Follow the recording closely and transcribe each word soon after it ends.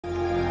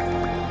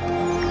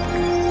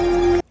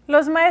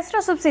Los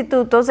maestros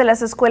sustitutos de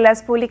las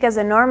escuelas públicas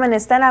de Norman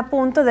están a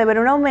punto de ver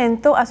un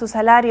aumento a su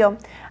salario.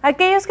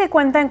 Aquellos que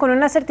cuentan con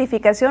una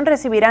certificación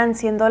recibirán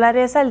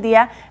 $100 al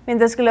día,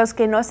 mientras que los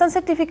que no están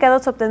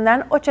certificados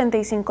obtendrán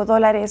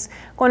 $85.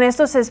 Con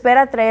esto se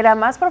espera atraer a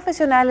más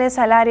profesionales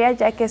al área,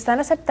 ya que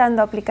están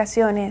aceptando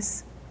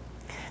aplicaciones.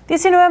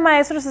 19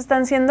 maestros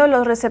están siendo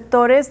los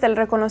receptores del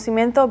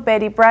reconocimiento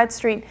Betty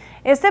Bradstreet.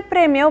 Este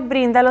premio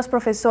brinda a los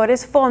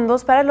profesores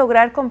fondos para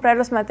lograr comprar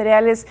los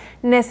materiales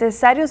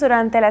necesarios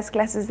durante las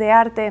clases de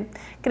arte.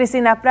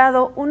 Cristina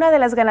Prado, una de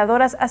las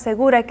ganadoras,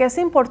 asegura que es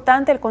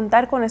importante el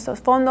contar con estos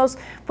fondos,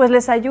 pues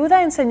les ayuda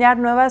a enseñar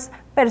nuevas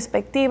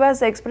perspectivas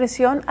de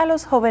expresión a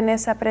los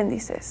jóvenes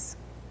aprendices.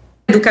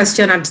 La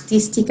educación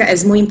artística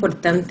es muy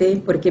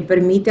importante porque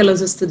permite a los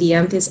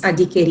estudiantes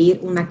adquirir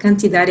una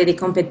cantidad de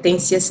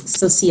competencias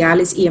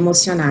sociales y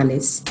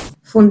emocionales,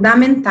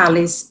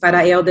 fundamentales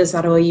para el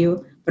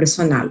desarrollo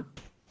personal.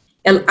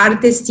 El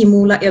arte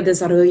estimula el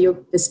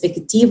desarrollo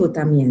perspectivo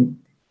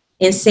también.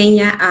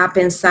 Enseña a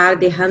pensar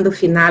dejando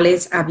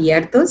finales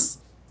abiertos